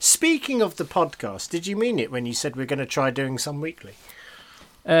speaking of the podcast, did you mean it when you said we're going to try doing some weekly?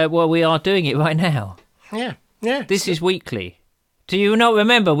 Well, we are doing it right now. Yeah. This is weekly. Do you not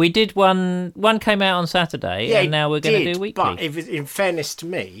remember? We did one came out on Saturday, and now we're going to do weekly. But in fairness to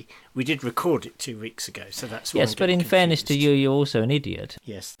me, we did record it 2 weeks ago, so that's why Yes, but in fairness to you, you're also an idiot.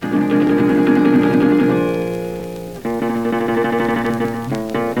 Yes.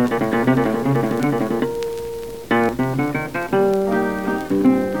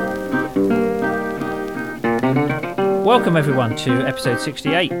 Welcome everyone to episode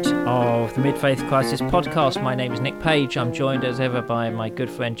 68 of the Mid-Faith Crisis podcast. My name is Nick Page. I'm joined as ever by my good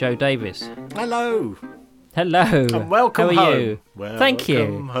friend Joe Davis. Hello. Hello. And welcome home. How are you? Thank you.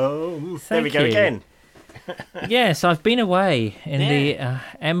 Welcome home. There we go again. Yes, I've been away in the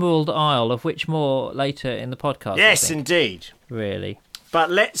Emerald Isle, of which more later in the podcast. Yes, indeed. Really.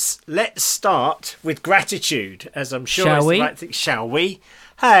 But let's start with gratitude, as I'm sure Shall is we? the right thing. Shall we?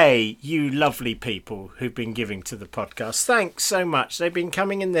 Hey, you lovely people who've been giving to the podcast. Thanks so much. They've been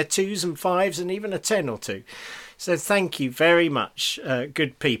coming in their 2s and 5s and even a 10 or 2. So thank you very much,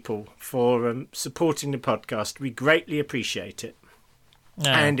 good people, for supporting the podcast. We greatly appreciate it.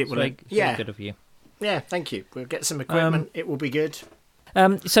 And it will, very good of you. Yeah, thank you. We'll get some equipment. It will be good.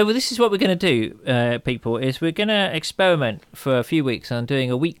 So this is what we're going to do, people, is we're going to experiment for a few weeks on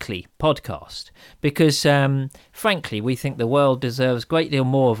doing a weekly podcast because, frankly, we think the world deserves a great deal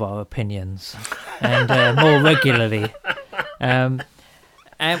more of our opinions and more regularly. And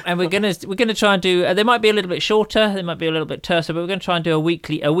we're going to try and do. They might be a little bit shorter, they might be a little bit terser, but we're going to try and do a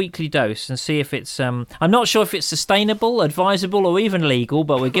weekly dose and see if it's. I'm not sure if it's sustainable, advisable, or even legal,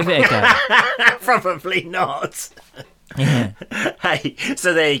 but we'll give it a go. Probably not. Yeah. Hey,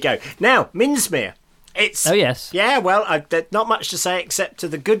 so there you go. Now, Minsmere. Oh, yes. Yeah, well, there's not much to say except to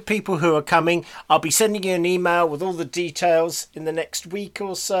the good people who are coming. I'll be sending you an email with all the details in the next week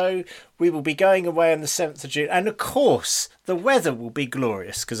or so. We will be going away on the 7th of June. And, of course, the weather will be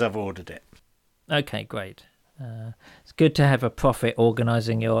glorious because I've ordered it. Okay, great. It's good to have a prophet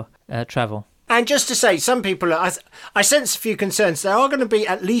organising your travel. And just to say, some people, I sense a few concerns. There are going to be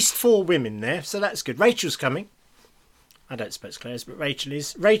at least 4 women there, so that's good. Rachel's coming. I don't suppose Claire's, but Rachel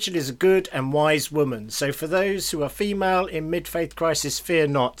is. Rachel is a good and wise woman. So for those who are female in mid-faith crisis, fear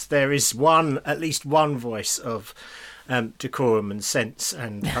not. There is at least one voice of decorum and sense.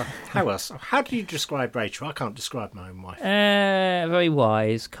 And how else? How do you describe Rachel? I can't describe my own wife. Very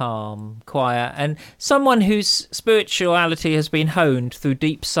wise, calm, quiet, and someone whose spirituality has been honed through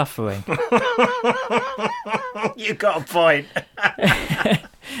deep suffering. You got a point.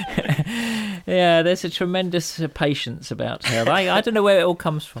 Yeah, there's a tremendous patience about her. I don't know where it all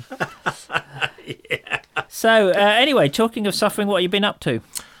comes from. Yeah. So, anyway, talking of suffering, what have you been up to?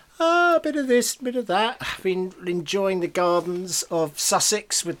 A bit of this, bit of that. I've been enjoying the gardens of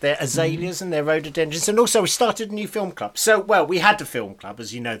Sussex with their azaleas and their rhododendrons. And also we started a new film club. So, well, we had a film club,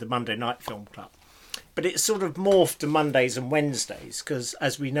 as you know, the Monday Night Film Club. But it sort of morphed to Mondays and Wednesdays because,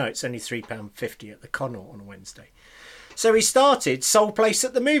 as we know, it's only £3.50 at the Connaught on a Wednesday. So we started Soul Place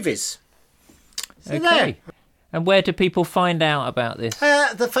at the Movies. So Okay. there. And where do people find out about this?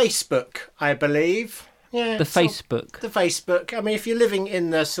 The Facebook, I believe. Yeah. The Facebook. The Facebook. I mean, if you're living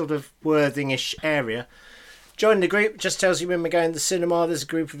in the sort of Worthing-ish area, join the group. Just tells you when we're going to the cinema. There's a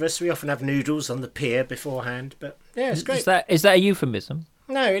group of us. We often have noodles on the pier beforehand. But yeah, it's great. Is that a euphemism?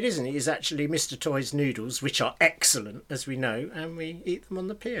 No, it isn't. It is actually Mr. Toy's noodles, which are excellent, as we know, and we eat them on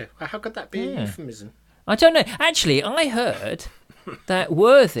the pier. How could that be a euphemism? I don't know. Actually, I heard that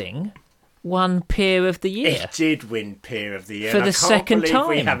Worthing won Peer of the Year. It did win Peer of the Year. For the second time.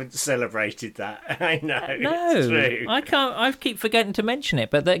 We haven't celebrated that. I know. No, it's true. I can't. I keep forgetting to mention it,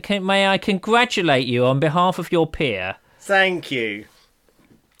 but may I congratulate you on behalf of your peer? Thank you.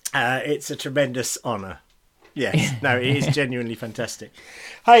 It's a tremendous honour. Yes, no, it is genuinely fantastic.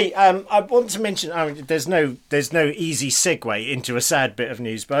 Hey, I want to mention. I mean, there's no easy segue into a sad bit of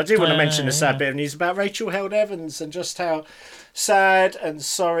news, but I do want to mention a sad bit of news about Rachel Held Evans and just how sad and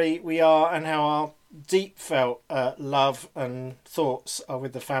sorry we are, and how our deep felt love and thoughts are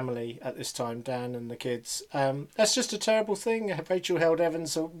with the family at this time, Dan and the kids. That's just a terrible thing. Rachel Held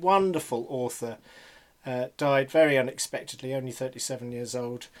Evans, a wonderful author, died very unexpectedly, only 37 years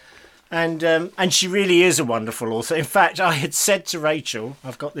old. And she really is a wonderful author. In fact, I had said to Rachel,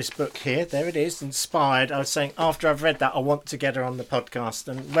 I've got this book here, there it is, Inspired. I was saying, after I've read that, I want to get her on the podcast.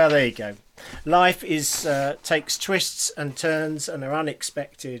 And, well, there you go. Life takes twists and turns and are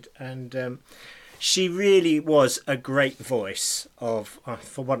unexpected. And she really was a great voice of,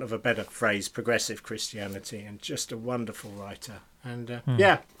 for want of a better phrase, progressive Christianity, and just a wonderful writer. And,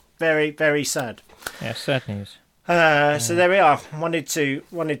 yeah, very, very sad. Yeah, sad news. So there we are. Wanted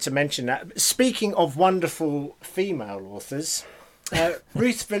to mention that. Speaking of wonderful female authors,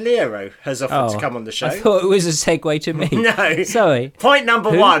 Ruth Valero has offered to come on the show. I thought it was a segue to me. No. Sorry. Point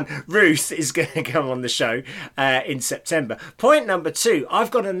number 1, Ruth is going to come on the show in September. Point number 2,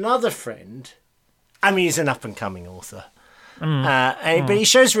 I've got another friend. I mean, he's an up-and-coming author. But he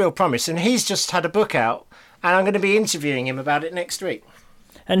shows real promise, and he's just had a book out, and I'm going to be interviewing him about it next week.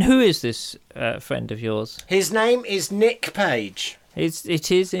 And who is this friend of yours? His name is Nick Page.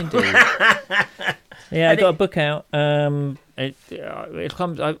 It is indeed. Yeah, I got a book out. It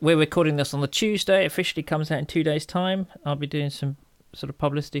comes. We're recording this on the Tuesday. It officially comes out in 2 days' time. I'll be doing some sort of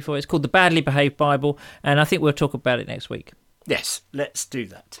publicity for it. It's called The Badly Behaved Bible, and I think we'll talk about it next week. Yes, let's do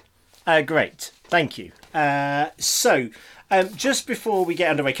that. Great, thank you. So, just before we get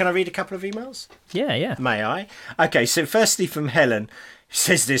underway, can I read a couple of emails? Yeah. May I? Okay, so firstly from Helen, who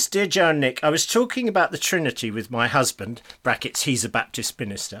says this: Dear Joe and Nick, I was talking about the Trinity with my husband, brackets, he's a Baptist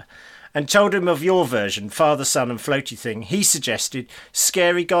minister, and told him of your version, Father, Son and Floaty Thing. He suggested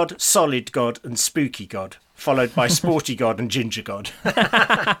Scary God, Solid God and Spooky God, followed by Sporty God and Ginger God.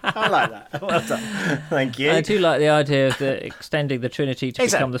 I like that. Well done. Thank you. I do like the idea of extending the Trinity to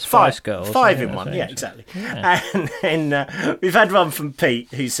become the Spice Girls. Five in one, yeah, exactly. Yeah. And then we've had one from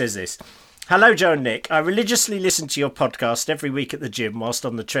Pete who says this. Hello, Joe and Nick. I religiously listen to your podcast every week at the gym whilst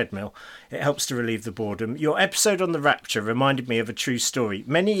on the treadmill. It helps to relieve the boredom. Your episode on the Rapture reminded me of a true story.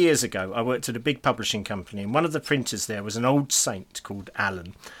 Many years ago, I worked at a big publishing company, and one of the printers there was an old saint called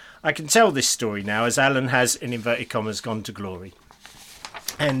Alan. I can tell this story now, as Alan has, in inverted commas, gone to glory.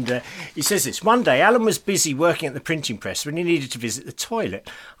 And he says this: one day Alan was busy working at the printing press when he needed to visit the toilet.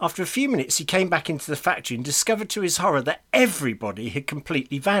 After a few minutes he came back into the factory and discovered to his horror that everybody had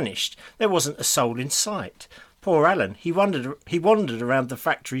completely vanished. There wasn't a soul in sight. Poor Alan, he wandered around the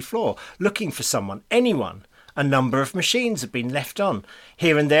factory floor looking for someone, anyone. A number of machines had been left on.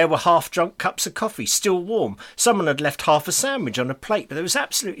 Here and there were half-drunk cups of coffee, still warm. Someone had left half a sandwich on a plate, but there was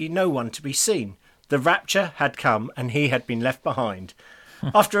absolutely no one to be seen. The rapture had come and he had been left behind.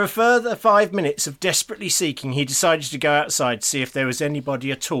 After a further 5 minutes of desperately seeking, he decided to go outside to see if there was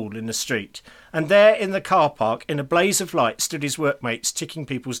anybody at all in the street. And there in the car park, in a blaze of light, stood his workmates ticking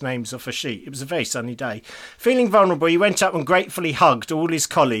people's names off a sheet. It was a very sunny day. Feeling vulnerable, he went up and gratefully hugged all his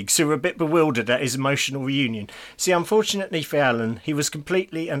colleagues, who were a bit bewildered at his emotional reunion. See, unfortunately for Alan, he was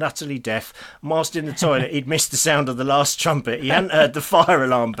completely and utterly deaf. And whilst in the toilet, he'd missed the sound of the last trumpet. He hadn't heard the fire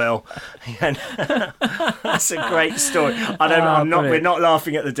alarm bell. That's a great story. We're not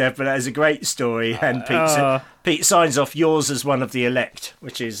laughing at the death, but that is a great story. And Pete signs off yours as one of the elect,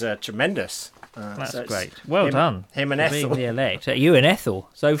 which is tremendous. That's great. Well done. Him and Ethel. Being the elect. You and Ethel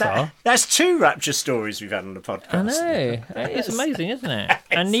so far. That's 2 rapture stories we've had on the podcast. I know. It's amazing, isn't it?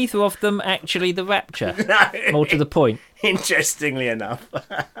 And neither of them actually the rapture. No. More to the point. Interestingly enough.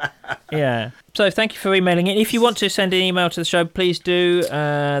 Yeah. So thank you for emailing in. If you want to send an email to the show, please do.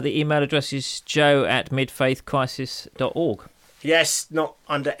 The email address is joe@midfaithcrisis.org. Yes, not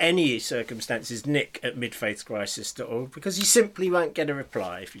under any circumstances, nick@midfaithcrisis.org, because you simply won't get a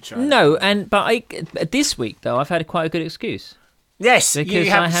reply if you try. No, this week, though, I've had quite a good excuse. Yes, because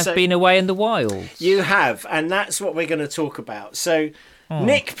I have been away in the wilds. You have, and that's what we're going to talk about. So,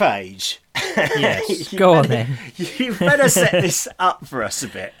 Nick Page. Yes, go on then. You better set this up for us a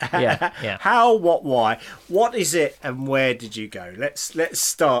bit. Yeah. How, what, why? What is it and where did you go? Let's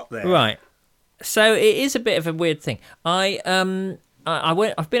start there. Right. So it is a bit of a weird thing. I've been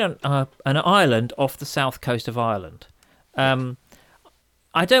on an island off the south coast of Ireland.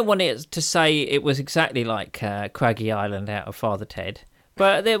 I don't want it to say it was exactly like Craggy Island out of Father Ted,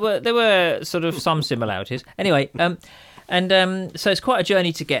 but there were sort of some similarities. Anyway, so it's quite a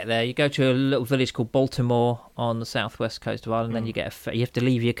journey to get there. You go to a little village called Baltimore on the southwest coast of Ireland. Then you you have to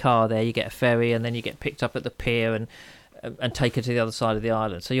leave your car there. You get a ferry, and then you get picked up at the pier and taken to the other side of the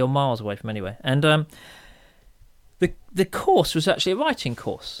island. So you're miles away from anywhere. And the course was actually a writing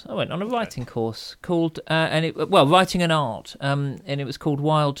course. I went on a writing course called writing an art, and it was called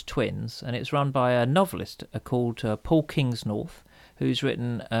Wild Twins, and it was run by a novelist called Paul Kingsnorth, who's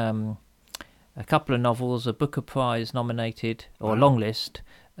written a couple of novels, a Booker Prize nominated or long list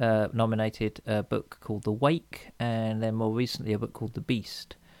nominated book called The Wake, and then more recently a book called The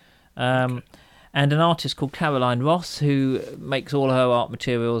Beast. And an artist called Caroline Ross, who makes all her art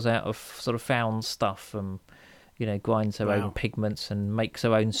materials out of sort of found stuff, and grinds her own pigments and makes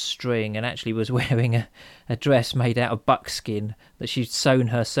her own string, and actually was wearing a dress made out of buckskin that she'd sewn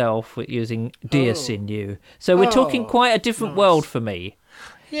herself using deer sinew. So we're talking quite a different world for me.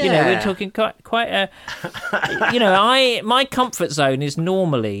 Yeah. We're talking quite a. My comfort zone is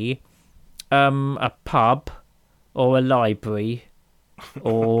normally a pub or a library,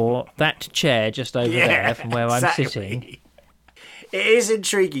 or that chair just over there from where I'm sitting. It is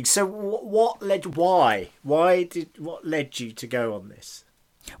intriguing. So, what led you to go on this?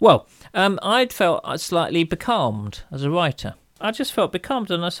 Well, I'd felt slightly becalmed as a writer. I just felt becalmed,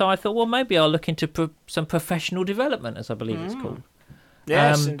 and so I thought, well, maybe I'll look into some professional development, as I believe it's called.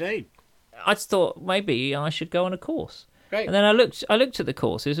 Yes, indeed. I thought maybe I should go on a course. Great. And then I looked at the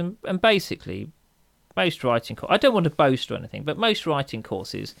courses, and basically, most writing courses, I don't want to boast or anything, but most writing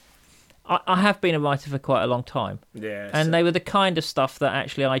courses, I have been a writer for quite a long time. Yeah. And they were the kind of stuff that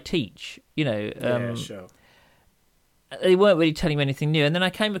actually I teach, Sure. They weren't really telling me anything new. And then I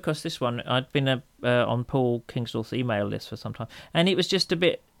came across this one. I'd been on Paul Kingsnorth's email list for some time, and it was just a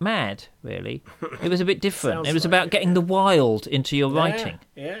bit mad, really. It was a bit different. It was about getting the wild into your writing.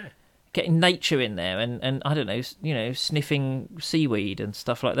 Yeah. Getting nature in there, and I don't know, sniffing seaweed and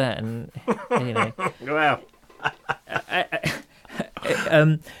stuff like that, and Wow.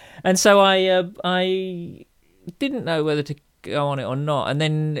 And so I didn't know whether to go on it or not, and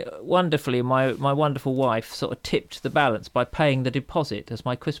then wonderfully, my wonderful wife sort of tipped the balance by paying the deposit as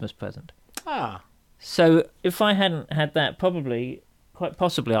my Christmas present. Ah. So if I hadn't had that, quite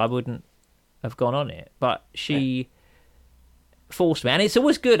possibly, I wouldn't have gone on it. But she forced me, and it's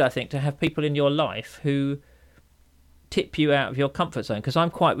always good, I think, to have people in your life who tip you out of your comfort zone, because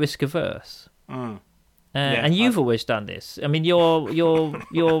I'm quite risk averse. And you've always done this. I mean, your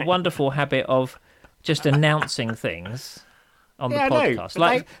wonderful habit of just announcing things on the podcast,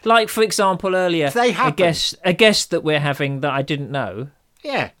 like for example, earlier, a guest that we're having that I didn't know.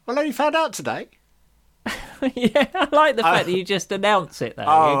 Yeah, well, I only found out today. Yeah, I like the fact that you just announce it, though.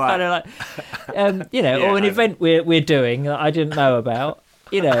 Kind of like, or an event we're doing that I didn't know about,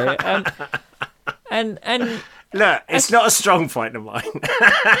 and look, it's not a strong point of mine.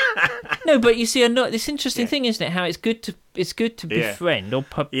 No, but you see, this interesting thing, isn't it? How it's good to befriend or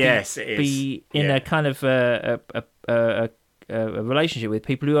be in a kind of a relationship with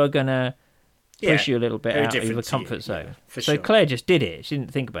people who are going to push you a little bit out of your comfort zone. So sure. Claire just did it. She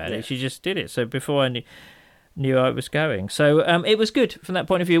didn't think about it. She just did it. So before I knew I was going. So it was good from that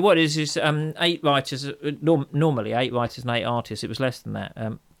point of view. What is 8 writers, normally 8 writers and 8 artists. It was less than that.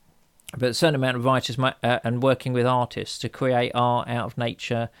 But a certain amount of writers and working with artists to create art out of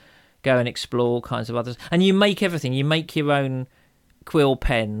nature, go and explore all kinds of others. And you make everything. You make your own quill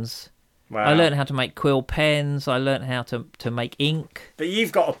pens. Wow. I learned how to make quill pens. I learned how to make ink. But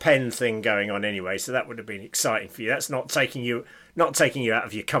you've got a pen thing going on anyway, so that would have been exciting for you. That's not taking you out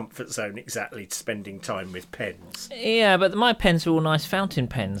of your comfort zone exactly, spending time with pens. Yeah, but my pens are all nice fountain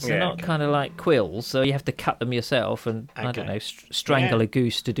pens. They're not kind of like quills, so you have to cut them yourself and, I don't know, strangle a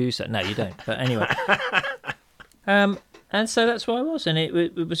goose to do so. No, you don't. But anyway. And so that's where I was, and it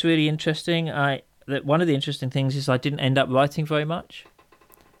was really interesting. One of the interesting things is I didn't end up writing very much.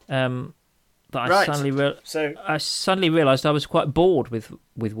 But I suddenly realised I was quite bored with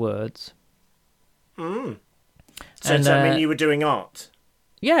words. So does that mean you were doing art?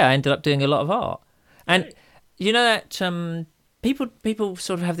 Yeah, I ended up doing a lot of art. And you know that people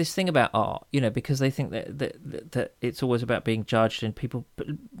sort of have this thing about art, because they think that it's always about being judged, and people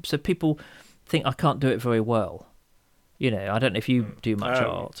think I can't do it very well. I don't know if you do much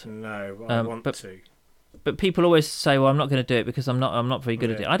art. No, I want to. But people always say, "Well, I'm not going to do it because I'm not very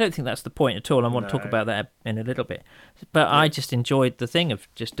good at it." I don't think that's the point at all. I want to talk about that in a little bit. But I just enjoyed the thing of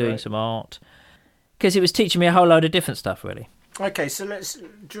just doing some art, because it was teaching me a whole load of different stuff, really. Okay, so let's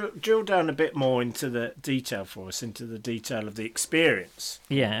drill down a bit more into the detail for us, into the detail of the experience.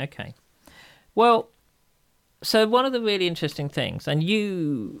 Yeah, okay. Well, so one of the really interesting things, and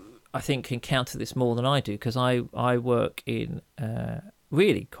you, I think, encounter this more than I do, because I work in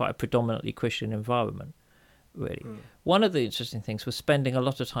really quite a predominantly Christian environment. Really, one of the interesting things was spending a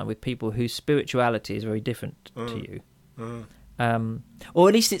lot of time with people whose spirituality is very different to you, or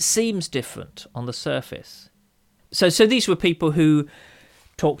at least it seems different on the surface. So these were people who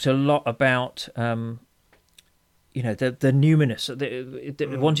talked a lot about, the numinous,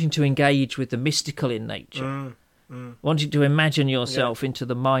 wanting to engage with the mystical in nature, wanting to imagine yourself into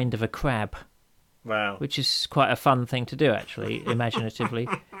the mind of a crab. Wow, which is quite a fun thing to do, actually, imaginatively.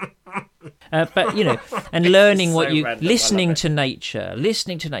 But and learning listening to nature,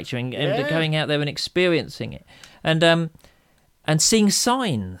 and going out there and experiencing it, and seeing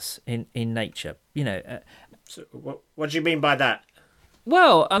signs in nature. So what do you mean by that?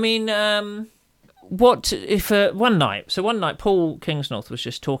 Well, I mean, what if one night Paul Kingsnorth was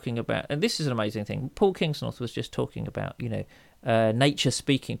just talking about, and this is an amazing thing. Paul Kingsnorth was just talking about, nature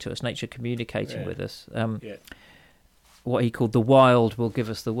speaking to us, nature communicating with us. what he called the wild will give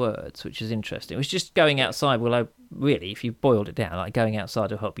us the words, which is interesting. It was just going outside. Well, really, if you boiled it down, like going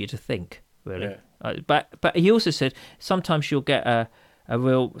outside will help you to think, really. Yeah. But he also said sometimes you'll get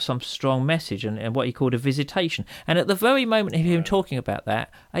some strong message and what he called a visitation. And at the very moment of him talking about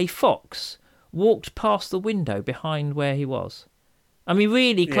that, a fox walked past the window behind where he was. I mean,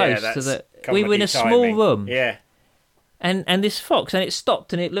 really close to the. We were in a small room. Yeah. And this fox, and it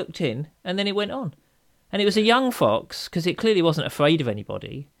stopped and it looked in, and then it went on. And it was a young fox, because it clearly wasn't afraid of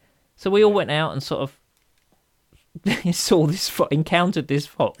anybody. So we all went out and sort of encountered this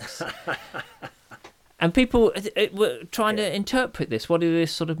fox. And people were trying to interpret this. What did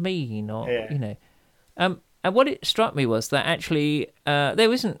this sort of mean? Or, and what it struck me was that actually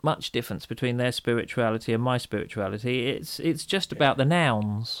there isn't much difference between their spirituality and my spirituality. It's just about the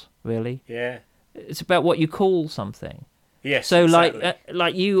nouns, really. Yeah. It's about what you call something. Yes. So, exactly.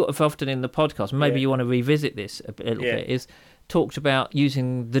 like you have often in the podcast, maybe you want to revisit this a little bit, is talked about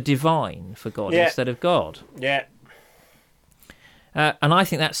using the divine for God instead of God. Yeah. And I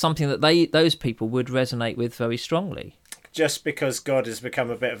think that's something that those people would resonate with very strongly. Just because God has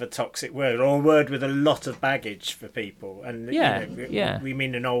become a bit of a toxic word, or a word with a lot of baggage for people. And we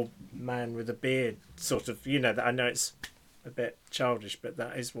mean an old man with a beard, sort of, that I know it's a bit childish, but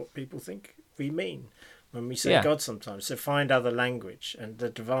that is what people think we mean when we say God sometimes. So find other language, and the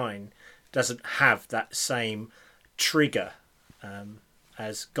divine doesn't have that same trigger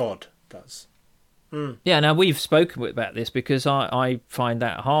as God does. Yeah, now we've spoken about this because I find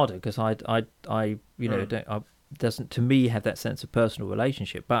that harder because I doesn't to me have that sense of personal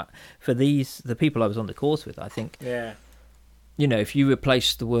relationship. But for the people I was on the course with, I think if you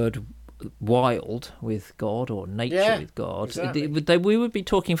replace the word wild with God or nature with God, exactly. we would be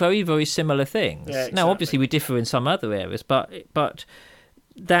talking very, very similar things. Yeah, exactly. Now, obviously, we differ in some other areas, but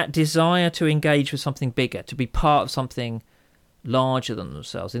that desire to engage with something bigger, to be part of something larger than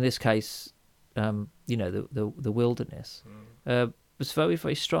themselves, in this case, the wilderness, was very,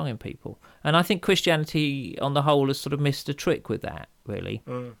 very strong in people. And I think Christianity, on the whole, has sort of missed a trick with that, really.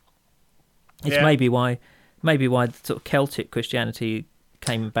 It's maybe why sort of Celtic Christianity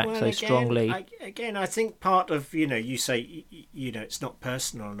came back so strongly. I think part of, you say, it's not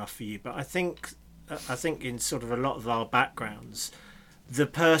personal enough for you, but I think in sort of a lot of our backgrounds, the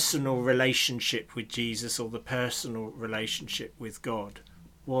personal relationship with Jesus or the personal relationship with God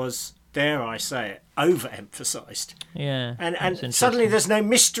was, dare I say it, overemphasized. Yeah. And suddenly there's no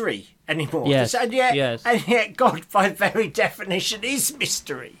mystery anymore. Yes. And yet God, by very definition, is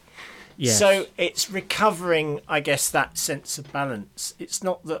mystery. Yes. So it's recovering, I guess, that sense of balance. It's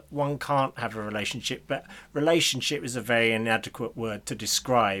not that one can't have a relationship, but relationship is a very inadequate word to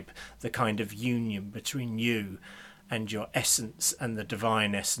describe the kind of union between you and your essence and the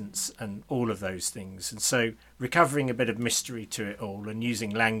divine essence and all of those things. And so recovering a bit of mystery to it all and using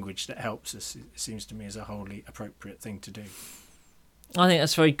language that helps us, it seems to me, is a wholly appropriate thing to do. I think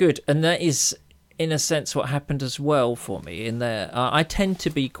that's very good. And that is, in a sense, what happened as well for me in there. I tend to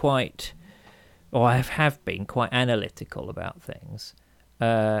be I have been quite analytical about things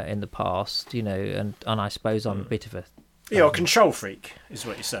in the past, and I suppose I'm a bit of a... You're a control freak, is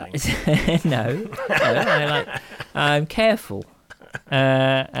what you're saying. No, I'm careful,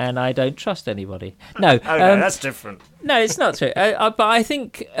 and I don't trust anybody. No, no, that's different. No, it's not true. But I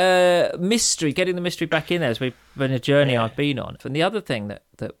think mystery, getting the mystery back in there, has been a journey I've been on. And the other thing that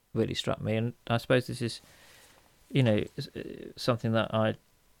really struck me, and I suppose this is, something that I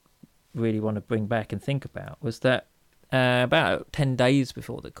really want to bring back and think about, was that about 10 days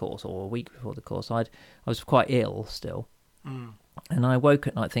before the course, or a week before the course, I was quite ill still. And I woke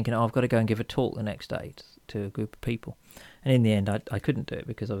at night thinking, I've got to go and give a talk the next day to a group of people. And in the end, I couldn't do it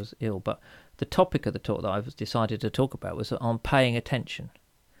because I was ill. But the topic of the talk that I decided to talk about was on paying attention,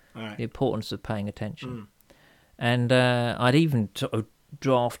 the importance of paying attention. And I'd even sort of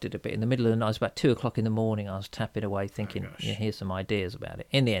drafted a bit in the middle of the night. It was about 2 o'clock in the morning. I was tapping away thinking, here's some ideas about it.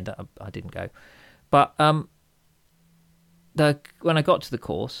 In the end, I didn't go. But when I got to the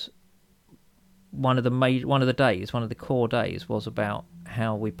course, one of the core days was about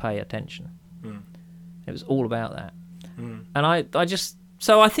how we pay attention. It was all about that. And I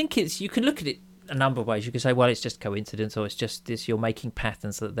think you can look at it a number of ways. You can say, well, it's just coincidence, or it's just this, you're making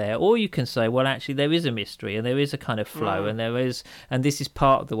patterns that are there. Or you can say, well, actually, there is a mystery, and there is a kind of flow, and this is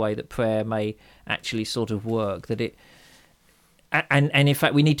part of the way that prayer may actually sort of work, and in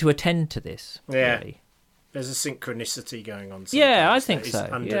fact, we need to attend to this. Yeah. Really. There's a synchronicity going on. Yeah, I think so.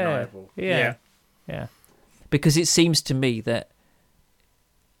 It's undeniable. Yeah. Because it seems to me that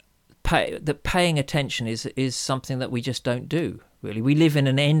paying attention is something that we just don't do, really. We live in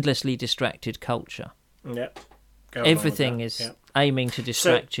an endlessly distracted culture. Yep. Go along with everything that. is Yeah. aiming to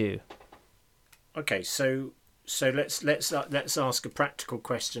distract you. Okay, so let's ask a practical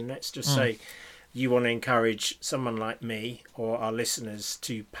question. Let's just say you want to encourage someone like me or our listeners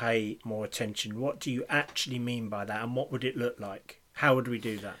to pay more attention. What do you actually mean by that, and what would it look like? How would we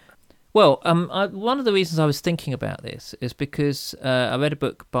do that? Well, one of the reasons I was thinking about this is because I read a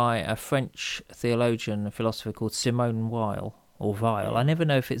book by a French theologian and philosopher called Simone Weil, or Weil. I never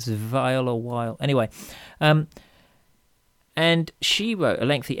know if it's Weil or Weil. Anyway, and she wrote a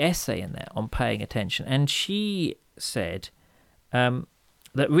lengthy essay in there on paying attention, and she said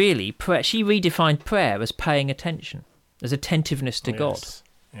that really she redefined prayer as paying attention, as attentiveness to God.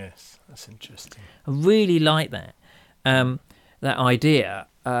 Yes, that's interesting. I really like that. That idea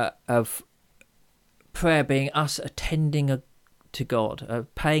of prayer being us attending to God,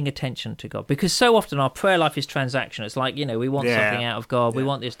 paying attention to God. Because so often our prayer life is transactional. It's like, we want something out of God. We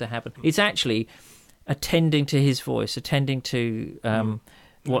want this to happen. It's actually attending to his voice, attending to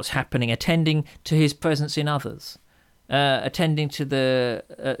what's happening, attending to his presence in others, attending to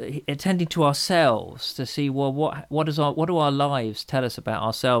ourselves to see, well, what do our lives tell us about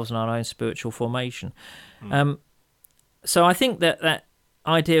ourselves and our own spiritual formation. So I think that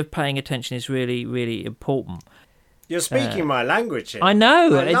idea of paying attention is really, really important. You're speaking my language here. I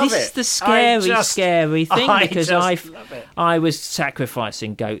know. I love this is the scary thing, because I was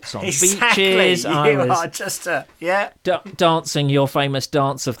sacrificing goats on beaches. I was dancing your famous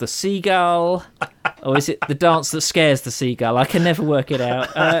dance of the seagull. Or is it the dance that scares the seagull? I can never work it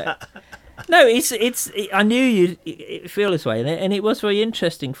out. No, I knew you'd feel this way, and it was very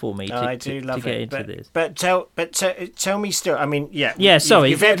interesting for me to get into this. But tell me still. I mean, Sorry,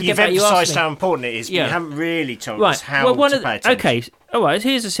 you've emphasised how important it is, but you haven't really told us how to pay attention. Okay, all right.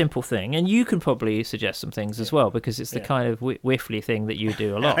 Here's a simple thing, and you can probably suggest some things as well, because it's the kind of whiffly thing that you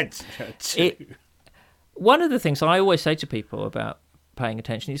do a lot. One of the things I always say to people about paying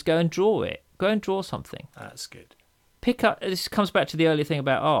attention is go and draw it. Go and draw something. That's good. Pick up. This comes back to the earlier thing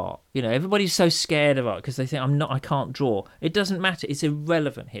about art. Everybody's so scared of art because they think I can't draw. It doesn't matter. It's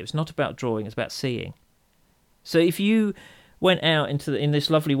irrelevant here. It's not about drawing. It's about seeing. So if you went out in this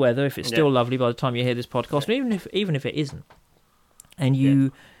lovely weather, if it's still lovely by the time you hear this podcast, even if it isn't, and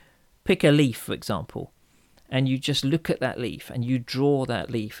you pick a leaf, for example, and you just look at that leaf and you draw that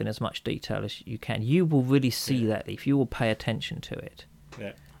leaf in as much detail as you can, you will really see that leaf. You will pay attention to it.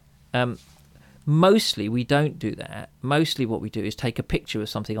 Yeah. Mostly we don't do that. Mostly what we do is take a picture of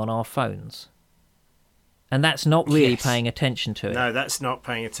something on our phones. And that's not really paying attention to it. No, that's not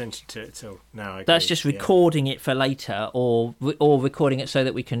paying attention to it at all. No, I agree. That's just recording it for later, or recording it so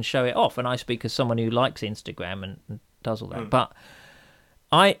that we can show it off. And I speak as someone who likes Instagram and does all that. But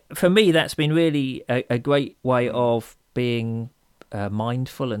for me, that's been really a great way of being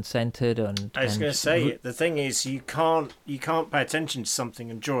mindful and centered. And I was going to say, the thing is, you can't pay attention to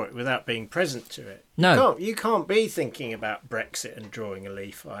something and draw it without being present to it. No, you can't be thinking about Brexit and drawing a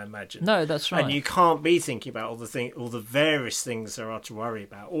leaf, I imagine. No, that's right. And you can't be thinking about all the various things there are to worry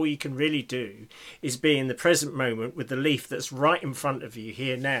about. All you can really do is be in the present moment with the leaf that's right in front of you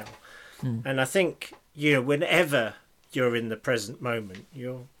here now. And I think whenever you're in the present moment,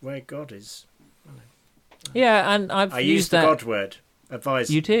 you're where God is. Yeah, and I used the God word.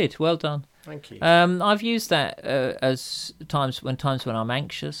 Advise. You did. Well done. Thank you. I've used that as times when I'm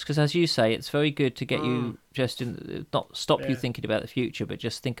anxious, because as you say, it's very good to get you just not stop you thinking about the future, but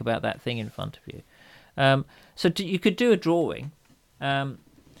just think about that thing in front of you. You could do a drawing.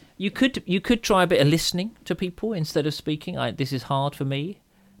 You could try a bit of listening to people instead of speaking. This is hard for me,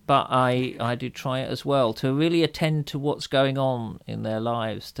 but I do try it as well, to really attend to what's going on in their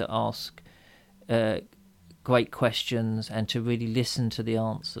lives, to ask great questions and to really listen to the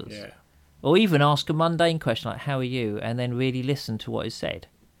answers. Yeah. Or even ask a mundane question like, how are you? And then really listen to what is said.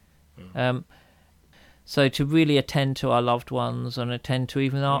 So to really attend to our loved ones and attend to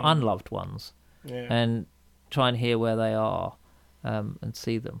even our unloved ones. Yeah. And try and hear where they are and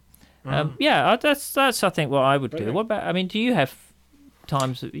see them. That's I think what I would do. What about, do you have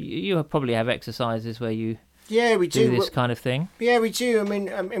times, you probably have exercises where you we do this kind of thing? Yeah, we do. I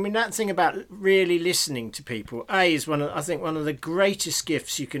mean that thing about really listening to people, is one of the greatest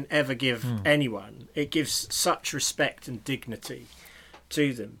gifts you can ever give anyone. It gives such respect and dignity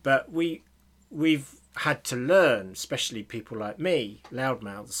to them. But we've had to learn, especially people like me,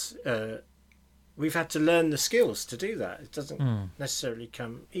 loudmouths, we've had to learn the skills to do that. It doesn't necessarily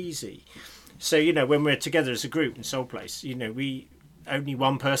come easy. So, when we're together as a group in Soul Place, only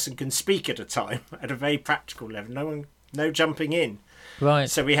one person can speak at a time at a very practical level. No jumping in. Right.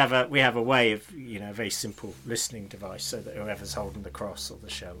 So we have a way of, a very simple listening device, so that whoever's holding the cross or the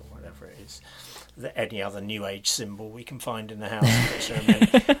shell or whatever it is, any other New Age symbol we can find in the house,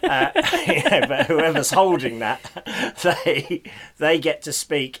 but whoever's holding that, they get to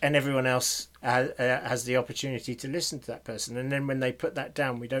speak, and everyone else has the opportunity to listen to that person. And then when they put that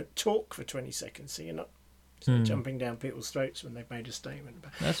down, we don't talk for 20 seconds, so you're not jumping down people's throats when they've made a statement.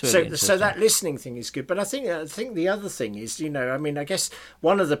 That's really so that listening thing is good. But I think the other thing is, I guess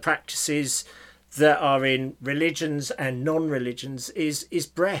one of the practices that are in religions and non-religions is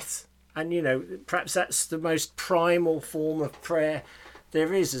breath. And, perhaps that's the most primal form of prayer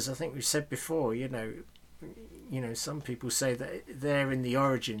there is, as I think we've said before. Some people say that there in the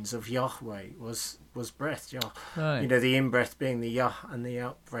origins of Yahweh was breath. Yah. Right. The in-breath being the Yah and the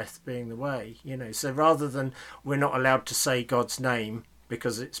out-breath being the way. So rather than we're not allowed to say God's name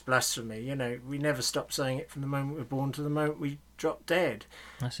because it's blasphemy, we never stop saying it from the moment we're born to the moment we drop dead.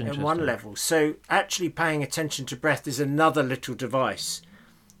 That's interesting. At one level. So actually paying attention to breath is another little device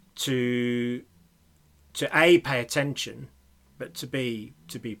to pay attention, but to be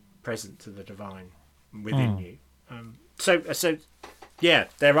present to the divine within you. So yeah,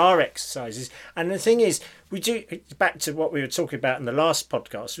 there are exercises, and the thing is, we do, back to what we were talking about in the last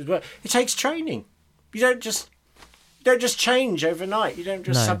podcast as well. It takes training. You don't just change overnight. You don't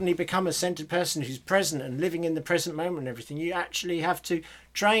just suddenly become a centered person who's present and living in the present moment and everything. You actually have to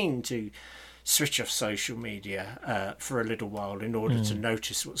train to switch off social media for a little while in order to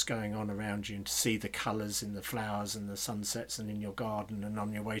notice what's going on around you and to see the colours in the flowers and the sunsets and in your garden and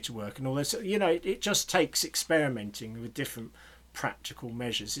on your way to work and all this. It just takes experimenting with different practical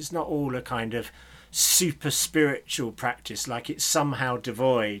measures. It's not all a kind of super spiritual practice, like it's somehow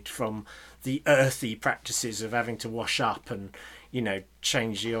devoid from the earthy practices of having to wash up and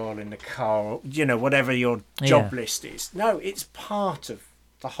change the oil in the car, or, whatever your job list is. No, it's part of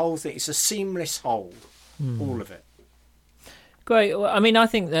the whole thing. It's a seamless whole, all of it. Great. Well, I mean, I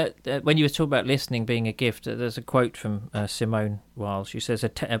think that when you were talking about listening being a gift, there's a quote from Simone Weil. She says,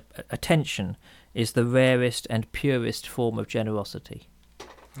 attention is the rarest and purest form of generosity.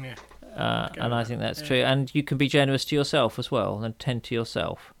 Yeah. And I think that's true. And you can be generous to yourself as well, and attend to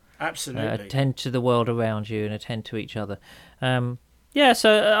yourself. Absolutely. Attend to the world around you and attend to each other. So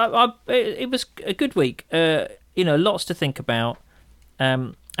it was a good week. Lots to think about.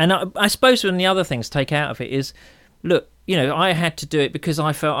 And I suppose one of the other things to take out of it is, look, I had to do it because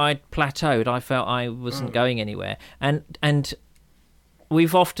I felt I'd plateaued. I felt I wasn't going anywhere. And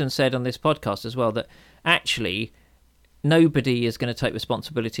we've often said on this podcast as well that actually nobody is going to take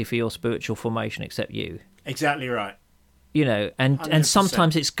responsibility for your spiritual formation except you. Exactly right. And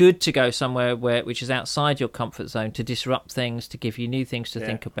sometimes it's good to go somewhere which is outside your comfort zone, to disrupt things, to give you new things to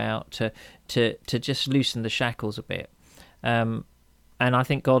think about, to just loosen the shackles a bit. And I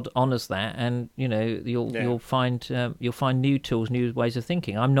think God honours that, and you'll find new tools, new ways of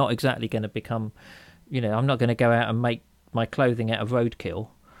thinking. I'm not exactly going to become, I'm not going to go out and make my clothing out of roadkill,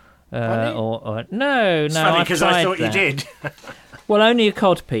 or no. It's funny because I thought you did. Well, only a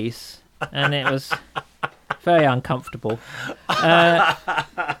cod piece, and it was very uncomfortable. But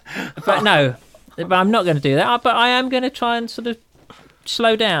I'm not going to do that. But I am going to try and sort of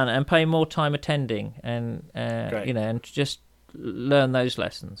slow down and pay more time attending, and and just learn those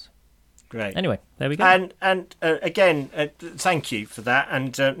lessons. Great. Anyway, there we go. And again, thank you for that.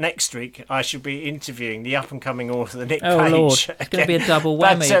 And next week I shall be interviewing the up-and-coming author, Nick Page. Oh, Lord. It's going to be a double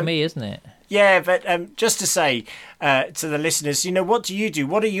whammy of me, isn't it? Yeah, but just to say to the listeners, what do you do?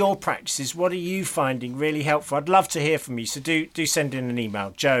 What are your practices? What are you finding really helpful? I'd love to hear from you. So do send in an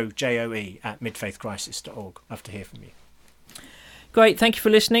email, Joe, @midfaithcrisis.org. Love to hear from you. Great. Thank you for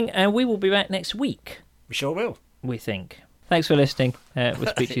listening. And we will be back next week. We sure will. We think. Thanks for listening. We'll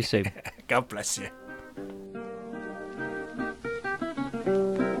speak to you soon. God bless you.